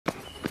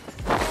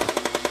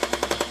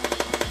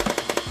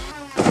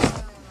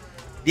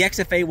the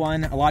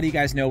XFA1. A lot of you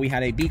guys know we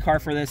had a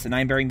BCAR for this, a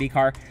 9-bearing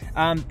BCAR.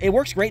 It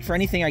works great for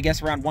anything, I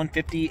guess, around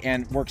 150,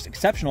 and works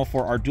exceptional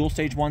for our dual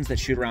stage ones that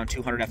shoot around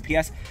 200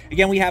 FPS.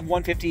 Again, we have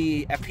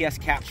 150 FPS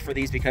caps for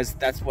these because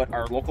that's what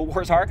our local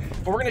wars are.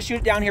 But we're going to shoot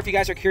it down here. If you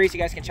guys are curious, you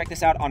guys can check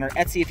this out on our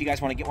Etsy if you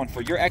guys want to get one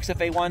for your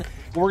XFA1.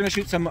 But we're going to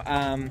shoot some,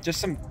 just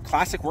some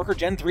classic worker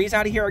Gen 3s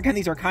out of here. Again,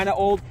 these are kind of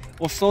old.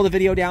 We'll slow the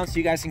video down so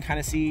you guys can kind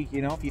of see,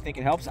 you know, if you think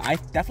it helps. I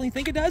definitely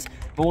think it does,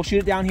 but we'll shoot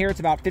it down here. It's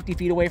about 50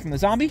 feet away from the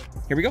zombie.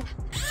 Here we go.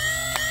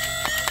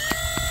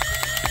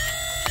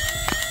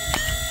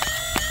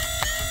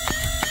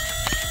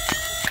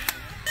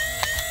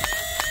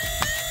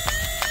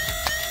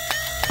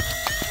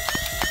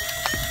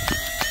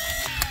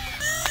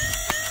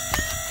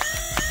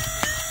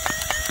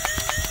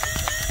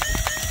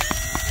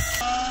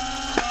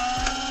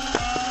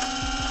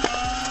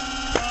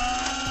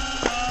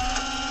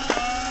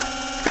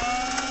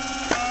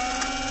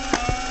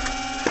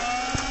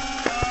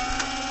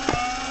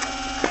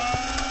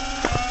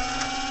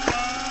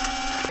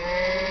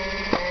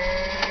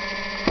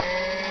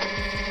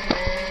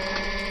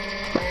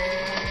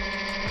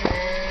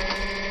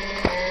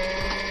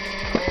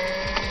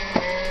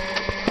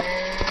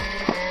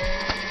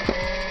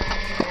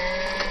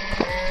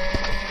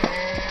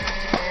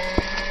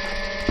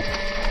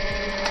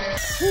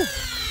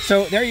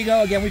 So there you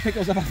go. Again, we picked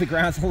those up off the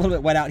ground. It's a little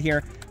bit wet out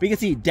here, but you can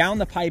see down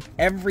the pipe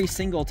every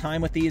single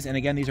time with these. And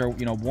again, these are,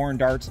 you know, worn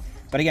darts.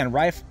 But again,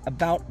 right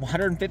about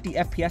 150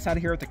 FPS out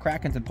of here with the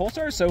Krakens and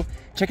Pulsars. So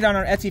check it out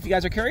on our Etsy if you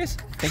guys are curious.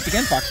 Thanks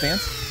again, Fox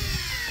fans.